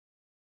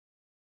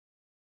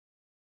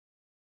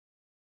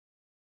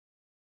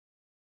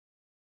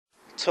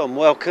Tom,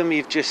 welcome.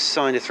 You've just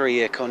signed a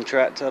 3-year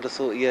contract. I'd have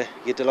thought you're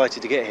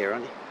delighted to get here,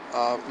 aren't you?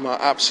 I'm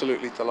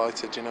absolutely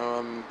delighted,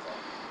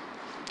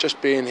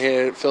 just being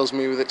here, it fills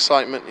me with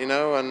excitement,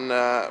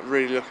 and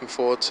really looking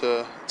forward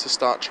to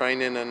start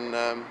training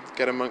and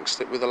get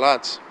amongst it with the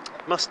lads.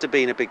 Must have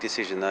been a big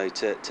decision, though,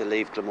 to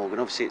leave Glamorgan.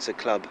 Obviously, it's a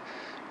club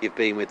you've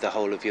been with the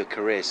whole of your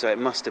career, so it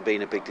must have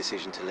been a big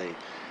decision to leave.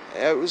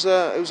 Yeah, it was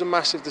a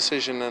massive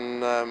decision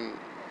and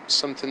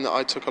something that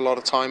I took a lot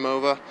of time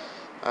over.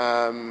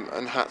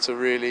 And had to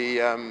really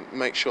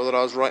make sure that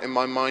I was right in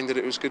my mind that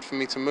it was good for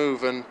me to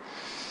move, and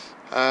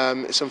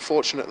it's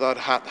unfortunate that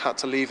I'd had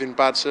to leave in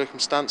bad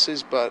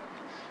circumstances, but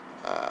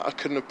I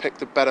couldn't have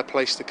picked a better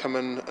place to come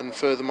and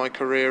further my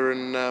career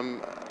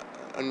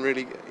and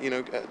really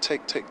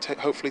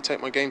hopefully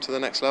take my game to the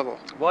next level.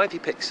 Why have you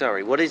picked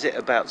Surrey? What is it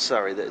about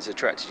Surrey that has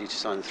attracted you to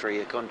sign a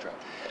 3-year contract?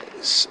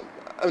 It's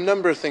a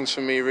number of things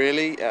for me,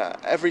 really.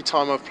 Every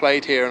time I've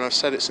played here, and I've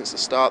said it since the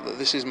start, that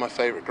this is my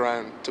favourite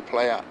ground to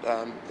play at.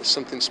 There's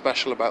something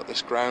special about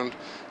this ground.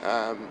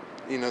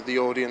 The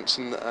audience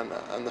and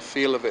the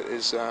feel of it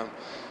is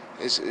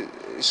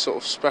sort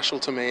of special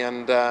to me.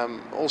 And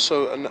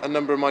also a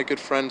number of my good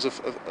friends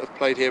have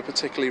played here,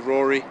 particularly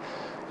Rory.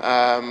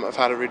 I've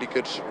had a really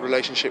good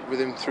relationship with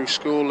him through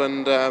school,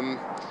 and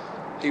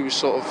he was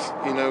sort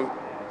of,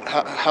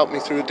 helped me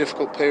through a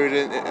difficult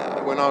period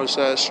when I was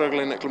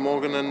struggling at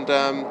Glamorgan, and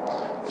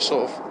it's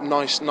sort of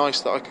nice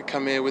that I could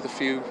come here with a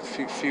few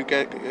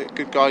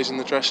good guys in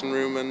the dressing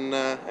room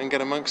and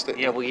get amongst it.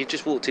 Yeah, well, you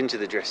just walked into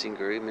the dressing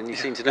room and you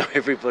seem to know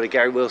everybody.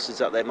 Gary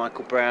Wilson's up there,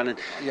 Michael Brown, and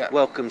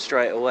welcome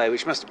straight away,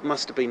 which must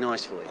have been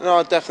nice for you.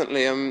 No,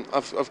 definitely.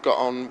 I've got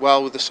on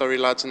well with the Surrey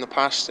lads in the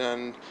past,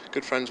 and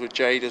good friends with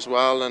Jade as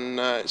well, and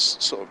it's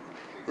sort of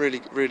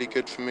really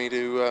good for me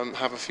to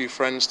have a few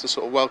friends to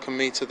sort of welcome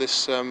me to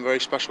this very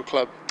special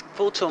club.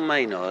 For Tom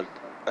Maynard,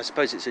 I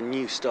suppose it's a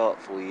new start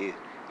for you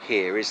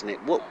here, isn't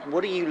it?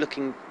 What are you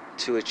looking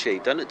to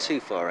achieve? Don't look too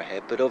far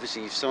ahead, but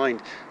obviously you've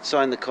signed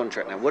the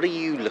contract now. What are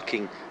you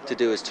looking to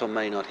do as Tom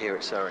Maynard here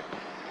at Surrey?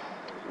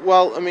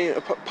 Well, I mean,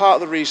 part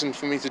of the reason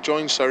for me to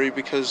join Surrey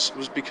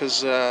was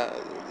because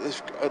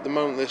at the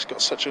moment they've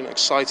got such an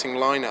exciting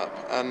lineup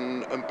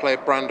and play a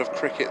brand of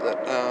cricket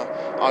that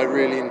I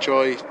really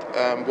enjoy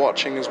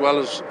watching, as well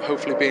as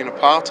hopefully being a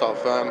part of.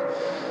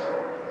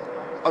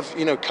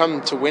 I've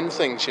come to win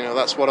things.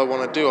 That's what I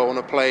want to do. I want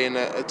to play in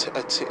a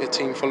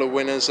team full of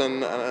winners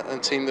and a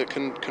team that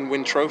can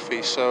win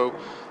trophies. So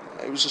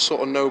it was a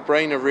sort of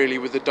no-brainer, really,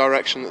 with the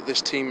direction that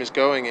this team is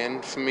going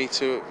in, for me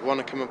to want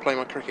to come and play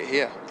my cricket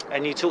here.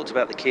 And you talked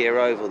about the Kia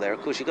Oval there.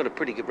 Of course, you've got a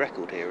pretty good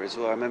record here as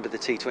well. I remember the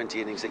T20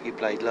 innings that you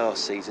played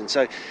last season.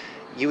 So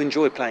you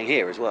enjoy playing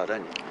here as well,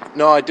 don't you?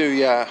 No, I do,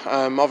 yeah.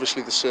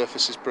 Obviously, the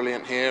surface is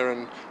brilliant here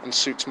and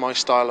suits my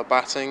style of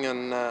batting.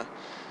 And,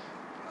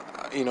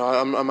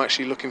 I'm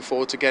actually looking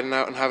forward to getting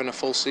out and having a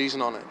full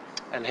season on it.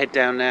 And head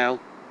down now,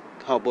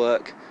 hard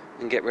work,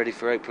 and get ready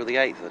for April the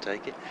 8th, I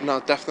take it? No,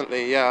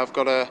 definitely, yeah. I've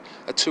got a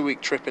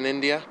 2-week trip in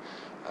India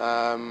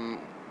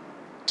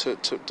to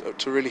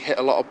really hit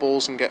a lot of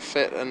balls and get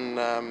fit and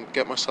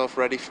get myself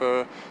ready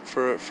for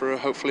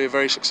hopefully a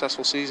very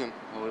successful season.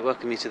 Well, we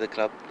welcome you to the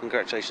club.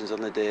 Congratulations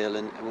on the deal,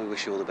 and we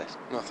wish you all the best.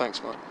 No,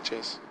 thanks, Mark.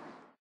 Cheers.